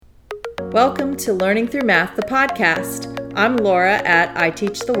Welcome to Learning Through Math, the podcast. I'm Laura at I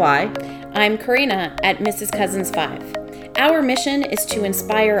Teach the Y. I'm Karina at Mrs. Cousins 5. Our mission is to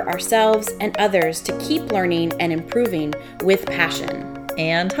inspire ourselves and others to keep learning and improving with passion.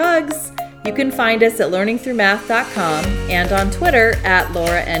 And hugs. You can find us at learningthroughmath.com and on Twitter at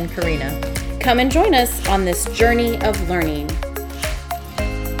Laura and Karina. Come and join us on this journey of learning.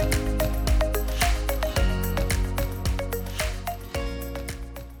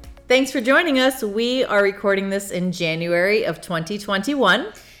 Thanks for joining us. We are recording this in January of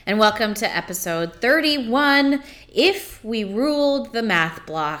 2021. And welcome to episode 31, If We Ruled the Math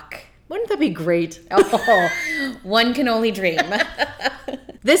Block. Wouldn't that be great? Oh, one can only dream.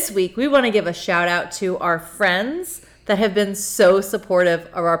 This week, we want to give a shout out to our friends that have been so supportive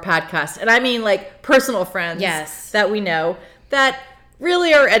of our podcast. And I mean like personal friends that we know that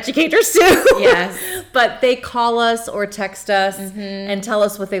really are educators too. Yes. But they call us or text us and tell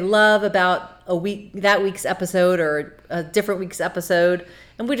us what they love about that week's episode or a different week's episode.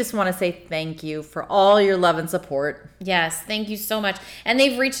 And we just want to say thank you for all your love and support. Yes, thank you so much. And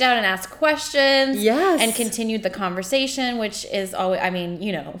they've reached out and asked questions. Yes. And continued the conversation, which is always, I mean,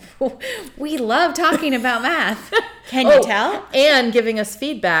 you know, we love talking about math. Can you tell? And giving us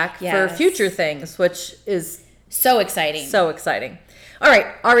feedback for future things, which is so exciting. So exciting. All right,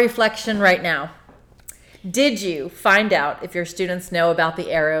 our reflection right now. Did you find out if your students know about the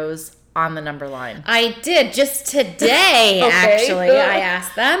arrows on the number line? I did just today, actually. I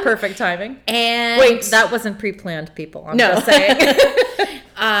asked them. Perfect timing. And wait, that wasn't pre-planned, people. I'm just saying.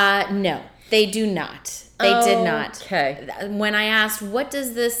 No, they do not. They did not. Okay. When I asked, what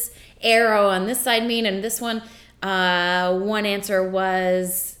does this arrow on this side mean and this one answer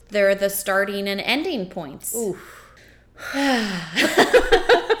was they're the starting and ending points. Oof.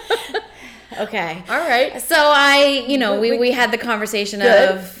 Okay. All right. So we had the conversation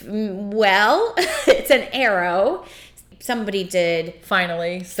of, well, it's an arrow. Somebody did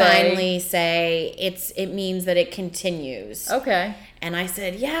finally say it means that it continues. Okay. And I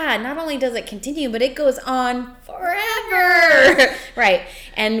said, yeah, not only does it continue, but it goes on forever. Right.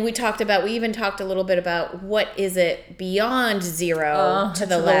 And we even talked a little bit about what is it beyond zero to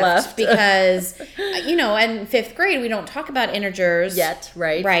the left. Because, in fifth grade, we don't talk about integers. Yet,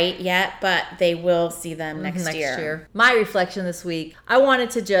 right? Right, yet, but they will see them next year. My reflection this week, I wanted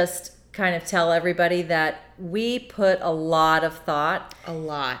to just kind of tell everybody that we put a lot of thought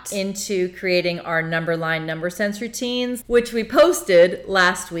into creating our number line number sense routines, which we posted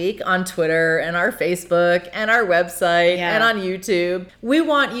last week on Twitter and our Facebook and our website and on YouTube. We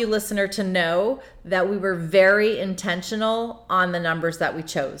want you, listener, to know that we were very intentional on the numbers that we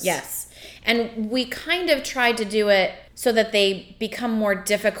chose. Yes. And we kind of tried to do it so that they become more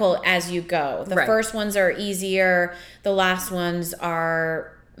difficult as you go. The first ones are easier. The last ones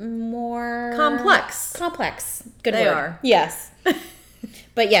are more complex. Good they word. Are. Yes.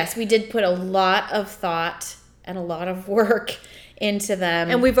 But yes, we did put a lot of thought and a lot of work into them.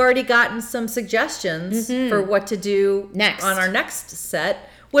 And we've already gotten some suggestions for what to do next on our next set,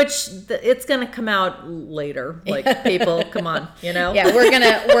 which it's going to come out later. Like, people, come on, Yeah, we're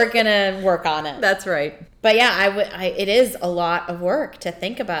gonna work on it. That's right. But yeah, it is a lot of work to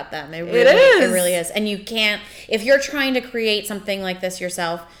think about them. It really is. And you can't, if you're trying to create something like this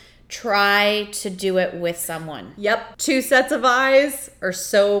yourself, try to do it with someone. Yep. 2 sets of eyes are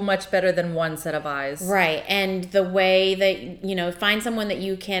so much better than 1 set of eyes. Right. And the way that, find someone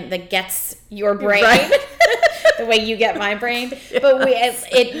that gets your brain. Right. The way you get my brain. Yes. But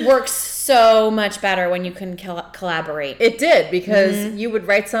it works so much better when you can collaborate. It did, because you would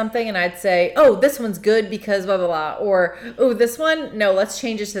write something and I'd say, oh, this one's good because blah, blah, blah. Or, oh, this one, no, let's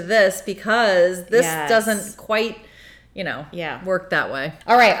change it to this because this doesn't quite, work that way.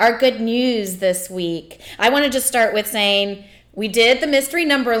 All right, our good news this week. I want to just start with saying we did the mystery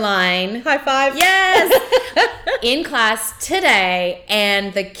number line. High five. Yes. In class today,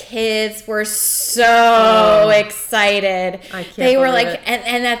 and the kids were so excited. I can't They were believe like, it.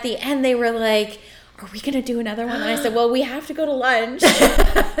 and at the end they were like, are we going to do another one? And I said, well, we have to go to lunch.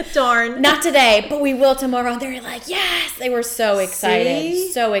 Darn. Not today, but we will tomorrow. And they were like, yes. They were so excited.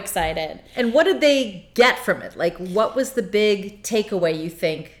 See? So excited. And what did they get from it? Like, what was the big takeaway, you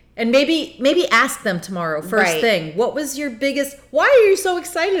think? And maybe ask them tomorrow, first thing. What was your biggest, why are you so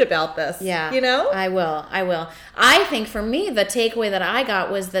excited about this? Yeah. I will. I think for me, the takeaway that I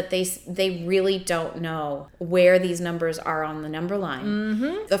got was that they really don't know where these numbers are on the number line.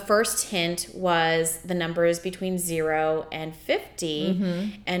 Mm-hmm. The first hint was the numbers between 0 and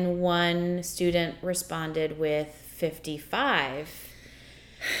 50, and one student responded with 55.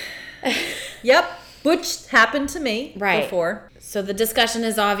 Yep. Which happened to me Right. before. So the discussion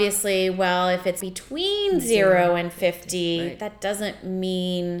is obviously, well, if it's between 0 and 50, Right. that doesn't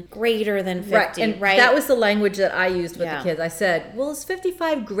mean greater than 50, And right? that was the language that I used with Yeah. the kids. I said, well, is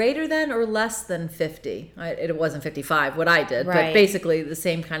 55 greater than or less than 50? It wasn't 55, what I did, but Right. basically the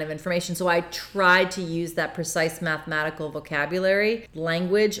same kind of information. So I tried to use that precise mathematical vocabulary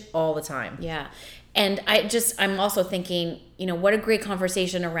language all the time. Yeah. And I'm also thinking, what a great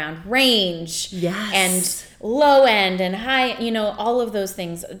conversation around range. Yes. And low end and high, all of those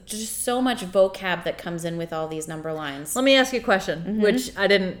things. Just so much vocab that comes in with all these number lines. Let me ask you a question, which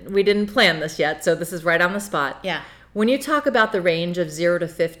we didn't plan this yet, so this is right on the spot. Yeah. When you talk about the range of 0 to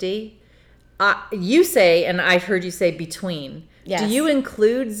 50, you say, and I heard you say between. Yes. Do you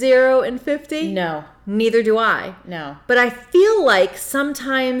include 0 and 50? No. Neither do I. No. But I feel like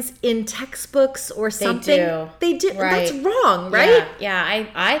sometimes in textbooks or something, they do. Right. That's wrong, right? Yeah,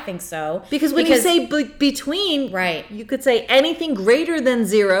 I think so. Because when you say between, Right. you could say anything greater than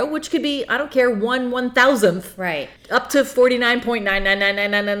 0, which could be, I don't care, 1/1000th. Right. Up to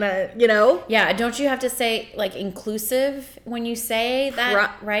 49.99999, Yeah, don't you have to say like inclusive when you say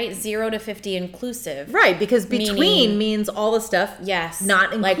that, right? 0 to 50 inclusive. Right, because between means all the stuff Yes.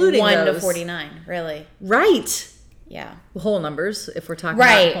 not including like 1 those. to 49, really. Right. Yeah. Whole numbers, if we're talking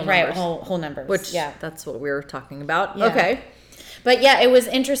Right, about right, numbers. whole numbers. Which, yeah. that's what we were talking about. Yeah. Okay. But yeah, it was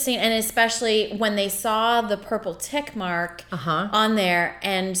interesting, and especially when they saw the purple tick mark on there,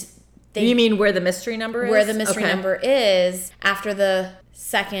 and You mean where the mystery number is? where the mystery number is after the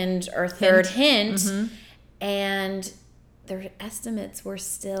second or third hint, and their estimates were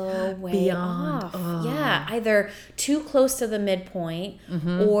still way Beyond. off. Yeah, either too close to the midpoint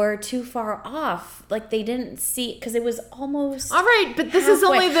or too far off. Like they didn't see, because it was almost All right, but this is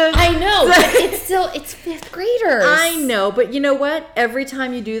only halfway. the... I know, but it's fifth graders. I know, but you know what? Every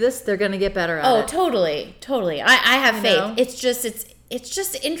time you do this, they're going to get better at it. Oh, totally. I have faith. know? It's just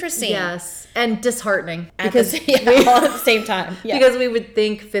interesting. Yes, and disheartening. All Because at the same time. Yeah. because we would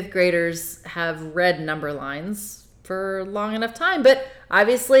think fifth graders have read number lines for long enough time, but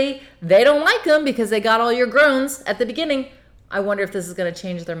obviously they don't like them because they got all your groans at the beginning. I wonder if this is going to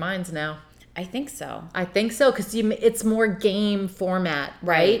change their minds now. I think so. I think so, because it's more game format,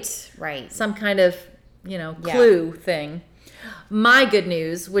 right? Right. Some kind of, clue thing. My good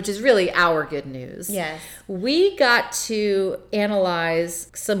news, which is really our good news. Yes. We got to analyze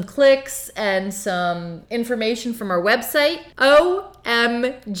some clicks and some information from our website.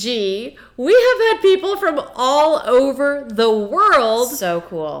 OMG. We have had people from all over the world So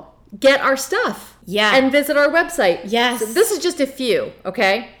cool. get our stuff. Yeah. And visit our website. Yes. So this is just a few,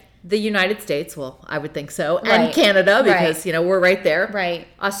 okay? The United States, well, I would think so. Right. And Canada, because, Right. we're right there. Right.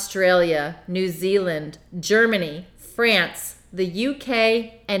 Australia, New Zealand, Germany, France, the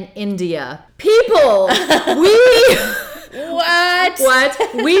UK, and India. People, what?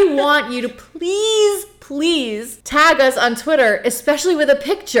 We want you to please tag us on Twitter, especially with a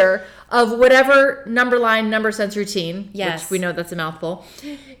picture of whatever number sense routine, Yes. which we know that's a mouthful,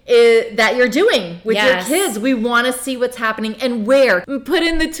 that you're doing with Yes. your kids. We want to see what's happening and where. Put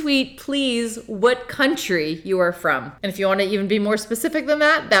in the tweet, please, what country you are from. And if you want to even be more specific than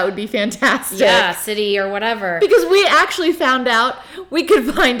that, that would be fantastic. Yeah, city or whatever. Because we actually we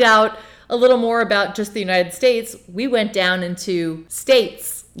could find out a little more about just the United States. We went down into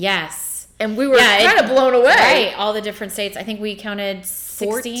states. Yes. And we were kind of blown away. Right. All the different states. I think we counted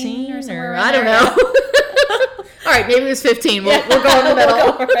 16 or somewhere around I don't there. know. All right, maybe it was 15. We'll go in the middle.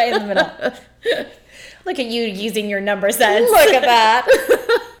 We'll go right in the middle. Look at you using your number sense. Look at that.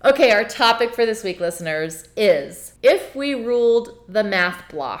 Okay, our topic for this week, listeners, is if we ruled the math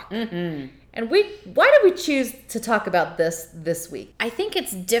block. Mm-hmm. And why did we choose to talk about this week? I think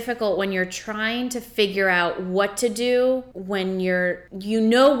it's difficult when you're trying to figure out what to do, when you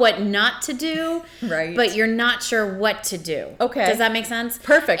know what not to do, right? But you're not sure what to do. Okay. Does that make sense?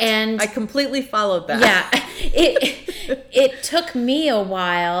 Perfect. And I completely followed that. Yeah. It took me a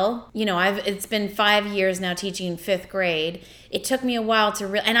while. It's been 5 years now teaching fifth grade. It took me a while to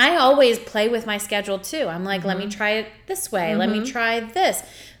and I always play with my schedule too. I'm like, let me try it this way. Let me try this.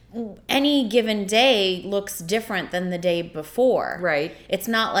 Any given day looks different than the day before. Right. It's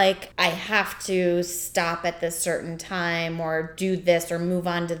not like I have to stop at this certain time or do this or move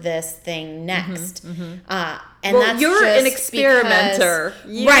on to this thing next. And well, that's you're just an experimenter.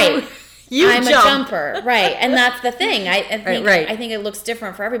 Right. I'm a jumper, right? And that's the thing. I think right. I think it looks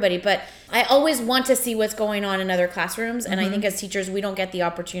different for everybody, but I always want to see what's going on in other classrooms, and I think as teachers we don't get the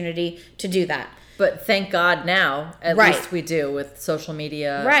opportunity to do that. But thank God now, at least we do with social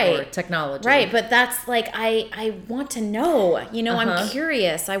media or technology. Right, but that's like, I want to know, I'm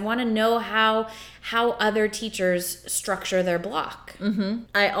curious. I want to know how other teachers structure their block.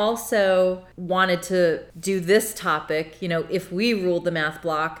 I also wanted to do this topic, if we ruled the math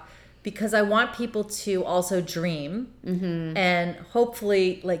block, because I want people to also dream and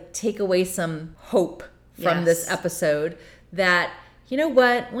hopefully like take away some hope from this episode that, you know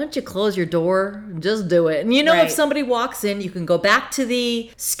what? Why don't you close your door? Just do it. And if somebody walks in, you can go back to the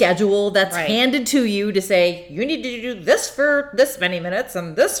schedule that's handed to you to say, you need to do this for this many minutes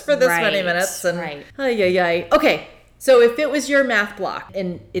and this for this many minutes. And okay. So if it was your math block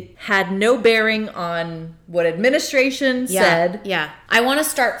and it had no bearing on what administration said. Yeah. I want to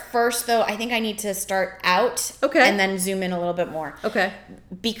start first, though. I think I need to start out. Okay. And then zoom in a little bit more. Okay.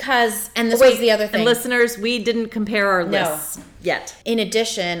 Because, and this was the other thing. And listeners, we didn't compare our lists yet. In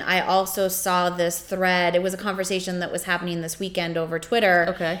addition, I also saw this thread. It was a conversation that was happening this weekend over Twitter.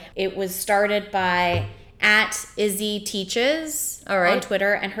 Okay. It was started by @IzzyTeaches on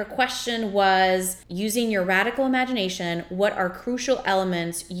Twitter, and her question was, using your radical imagination, what are crucial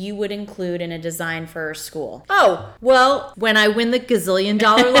elements you would include in a design for school? Oh, well, when I win the gazillion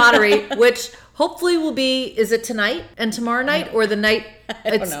dollar lottery, which hopefully will be, is it tonight and tomorrow night or the night?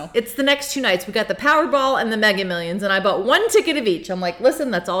 I don't know. It's the next 2 nights. We got the Powerball and the Mega Millions, and I bought 1 ticket of each. I'm like,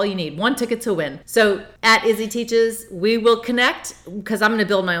 listen, that's all you need. 1 ticket to win. So @IzzyTeaches, we will connect because I'm going to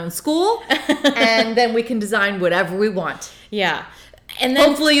build my own school, and then we can design whatever we want. Yeah. And then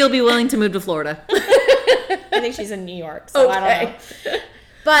hopefully you'll be willing to move to Florida. I think she's in New York, so I don't know.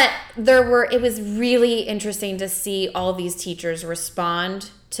 But it was really interesting to see all these teachers respond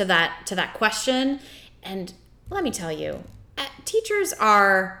to that question. And let me tell you, teachers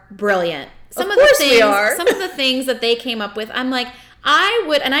are brilliant. Some of the things that they came up with, I'm like,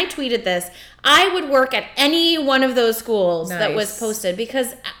 and I tweeted this, I would work at any one of those schools that was posted,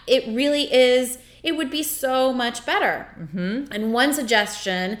 because it really is, it would be so much better. And one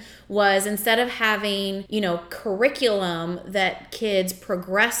suggestion was, instead of having, curriculum that kids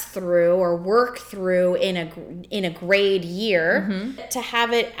progress through or work through in a grade year, to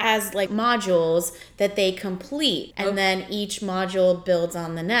have it as like modules that they complete, and then each module builds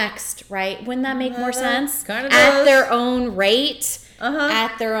on the next, right? Wouldn't that make more sense? Kind of at their own rate.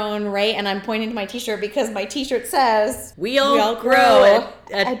 At their own rate. And I'm pointing to my t-shirt because my t-shirt says we all grow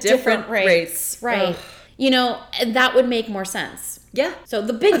at different rates. Right. And that would make more sense. Yeah. So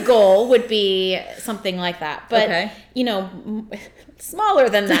the big goal would be something like that. But, smaller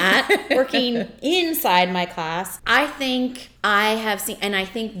than that, working inside my class, I think I have seen, and I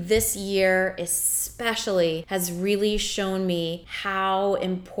think this year especially has really shown me how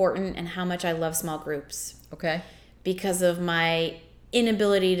important and how much I love small groups. Okay. Because of my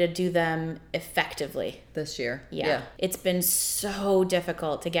inability to do them effectively this year. Yeah. It's been so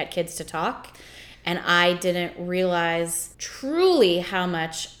difficult to get kids to talk, and I didn't realize truly how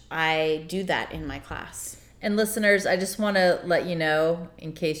much I do that in my class. And listeners, I just want to let you know,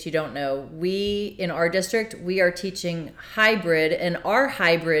 in case you don't know, we, in our district, we are teaching hybrid, and our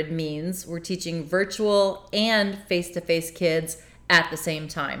hybrid means we're teaching virtual and face-to-face kids at the same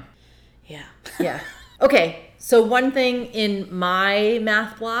time. Yeah. Okay. So one thing in my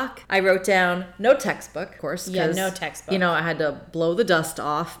math block, I wrote down no textbook, of course. Yeah, no textbook. I had to blow the dust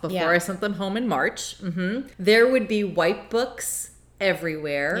off before I sent them home in March. There would be white books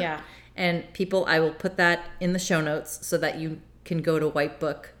everywhere. Yeah. And I will put that in the show notes so that you can go to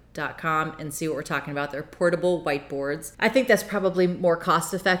whitebook.com and see what we're talking about. They're portable whiteboards. I think that's probably more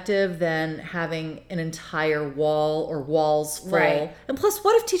cost effective than having an entire wall or walls full. Right. And plus,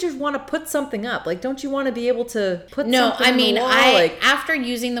 what if teachers want to put something up? Like, don't you want to be able to put something on the wall? After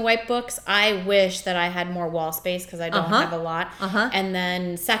using the white books, I wish that I had more wall space because I don't have a lot. And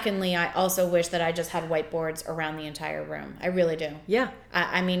then secondly, I also wish that I just had whiteboards around the entire room. I really do. Yeah.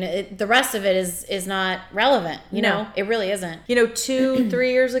 The rest of it is not relevant. You know, it really isn't.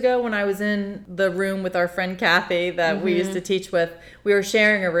 2-3 years ago when I was in the room with our friend Kathy that we used to teach with, we were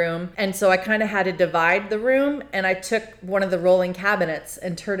sharing a room. And so I kind of had to divide the room, and I took one of the rolling cabinets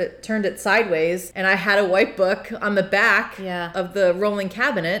and turned it sideways. And I had a white book on the back of the rolling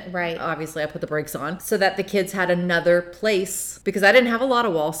cabinet. Right. Obviously I put the brakes on so that the kids had another place, because I didn't have a lot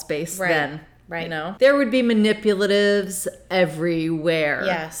of wall space then. Right. You know, there would be manipulatives everywhere.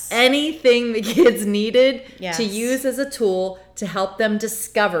 Yes. Anything the kids needed Yes. to use as a tool to help them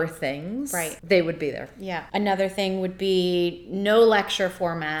discover things, right, they would be there. Yeah. Another thing would be no lecture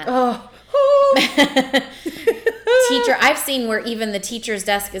format. Oh. Teacher, I've seen where even the teacher's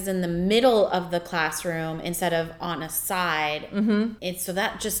desk is in the middle of the classroom instead of on a side. Mm-hmm. So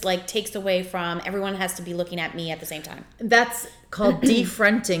that just like takes away from everyone has to be looking at me at the same time. That's called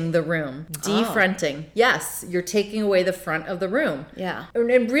defronting the room. Defronting. Yes, you're taking away the front of the room. Yeah.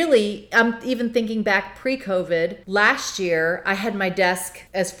 And really, I'm even thinking back pre-COVID. Last year, I had my desk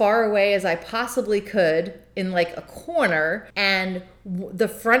as far away as I possibly could in like a corner, and the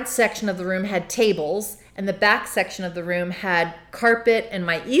front section of the room had tables, and the back section of the room had carpet and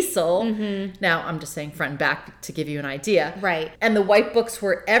my easel. Mm-hmm. Now, I'm just saying front and back to give you an idea. Right. And the white books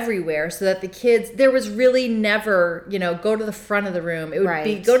were everywhere so that the kids, there was really never, go to the front of the room. It would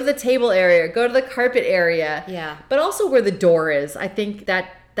be go to the table area, go to the carpet area. Yeah. But also where the door is. I think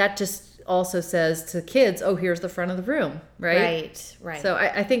that just also says to kids, oh, here's the front of the room, right? Right. So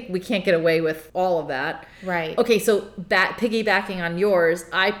I think we can't get away with all of that. Right. Okay, so piggybacking on yours,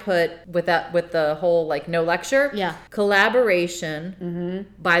 I put with the whole like no lecture, collaboration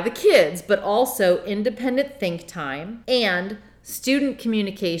by the kids, but also independent think time and student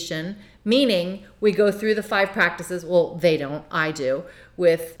communication, meaning we go through the 5 practices. Well, they don't, I do,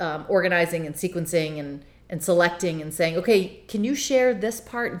 with organizing and sequencing and selecting and saying, okay, can you share this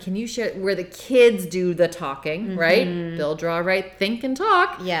part? And can you share where the kids do the talking, right? Build, draw, write, think, and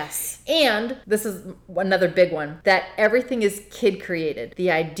talk. Yes. And this is another big one, that everything is kid created.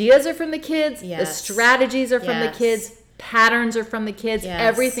 The ideas are from the kids. Yes. The strategies are from the kids. Patterns are from the kids. Yes.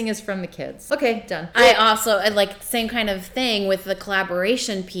 Everything is from the kids. Okay, done. I also like same kind of thing with the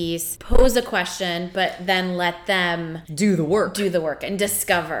collaboration piece. Pose a question, but then let them do the work and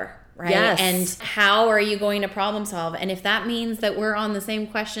discover. Right? Yes. And how are you going to problem solve? And if that means that we're on the same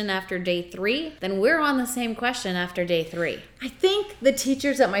question after day 3, then we're on the same question after day 3. I think the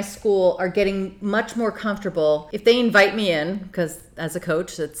teachers at my school are getting much more comfortable if they invite me in, because as a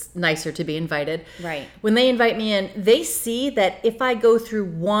coach, it's nicer to be invited. Right. When they invite me in, they see that if I go through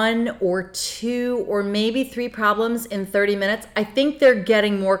 1 or 2 or maybe 3 problems in 30 minutes, I think they're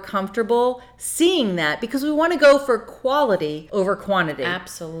getting more comfortable seeing that, because we want to go for quality over quantity.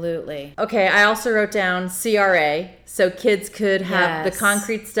 Absolutely. Okay, I also wrote down CRA. So kids could have the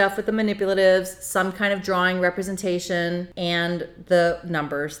concrete stuff with the manipulatives, some kind of drawing representation, and the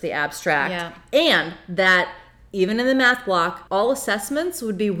numbers, the abstract. Yeah. And that even in the math block, all assessments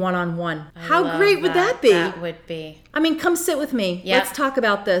would be one-on-one. How great would that be? That would be. I mean, come sit with me. Yep. Let's talk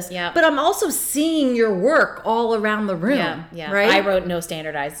about this. Yep. But I'm also seeing your work all around the room. Yeah. Right? I wrote no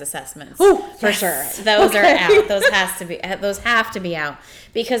standardized assessments. Oh, for sure. Those are out. Those have to be out.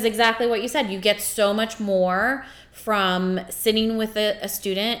 Because exactly what you said, you get so much more from sitting with a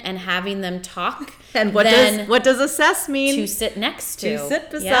student and having them talk. And what does assess mean? To sit next to. To sit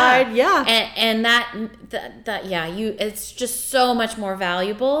beside, yeah. And it's just so much more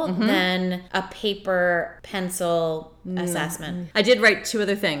valuable than a paper pencil assessment. I did write 2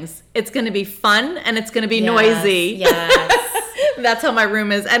 other things. It's going to be fun and it's going to be noisy. Yes. That's how my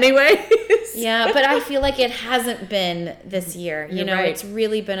room is anyway. Yeah, but I feel like it hasn't been this year. Right. It's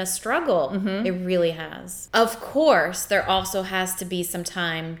really been a struggle. It really has. Of course, there also has to be some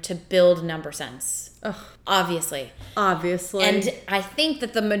time to build number sense. Ugh. Obviously. And I think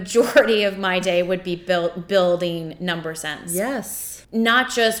that the majority of my day would be building number sense. Yes.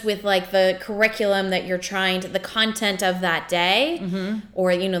 Not just with like the curriculum that you're the content of that day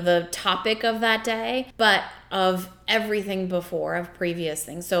or, the topic of that day, but of everything before, of previous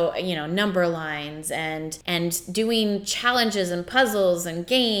things. So, number lines and doing challenges and puzzles and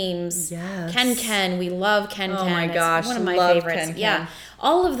games. Yes. Ken. We love Ken. Oh my gosh. It's one of my love favorites. Ken. Yeah.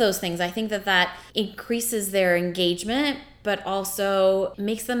 All of those things. I think that increases their engagement, but also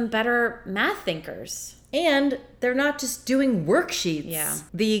makes them better math thinkers. And they're not just doing worksheets. Yeah.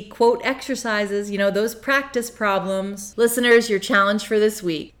 The quote exercises, those practice problems. Listeners, your challenge for this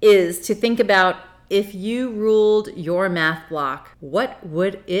week is to think about, if you ruled your math block, what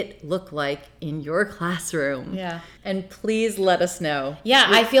would it look like in your classroom? Yeah. And please let us know. Yeah,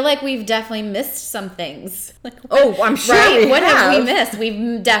 I feel like we've definitely missed some things. I'm sure right? What have. have we missed?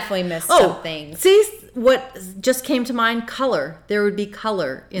 We've definitely missed some things. See what just came to mind? Color. There would be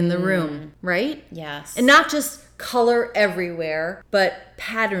color in the room, right? Yes. And not just color everywhere, but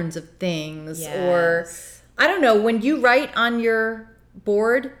patterns of things. Yes. Or, I don't know, when you write on your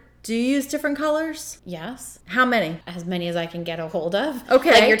board, Do you use different colors? Yes. How many? As many as I can get a hold of.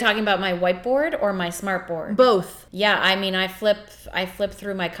 Okay. Like you're talking about my whiteboard or my smartboard? Both. Yeah, I mean, I flip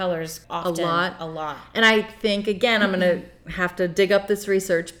through my colors often. A lot. And I think, again, I'm going to have to dig up this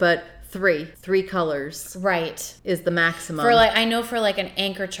research, but three colors. Right. Is the maximum. I know for like an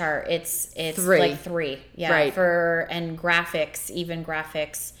anchor chart, it's like 3. Yeah. Right. And graphics, even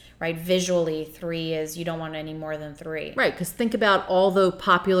graphics. Right, visually 3 is, you don't want any more than 3. Right, because think about all the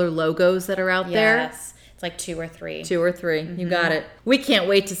popular logos that are out there. Yes, it's like 2 or 3. 2 or 3, You got it. We can't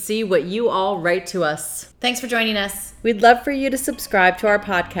wait to see what you all write to us. Thanks for joining us. We'd love for you to subscribe to our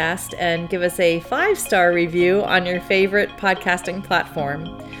podcast and give us a 5-star review on your favorite podcasting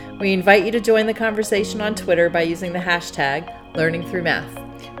platform. We invite you to join the conversation on Twitter by using the hashtag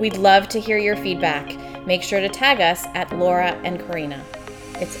 #LearningThroughMath. We'd love to hear your feedback. Make sure to tag us at Laura and Karina.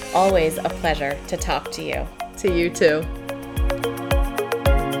 It's always a pleasure to talk to you. To you too.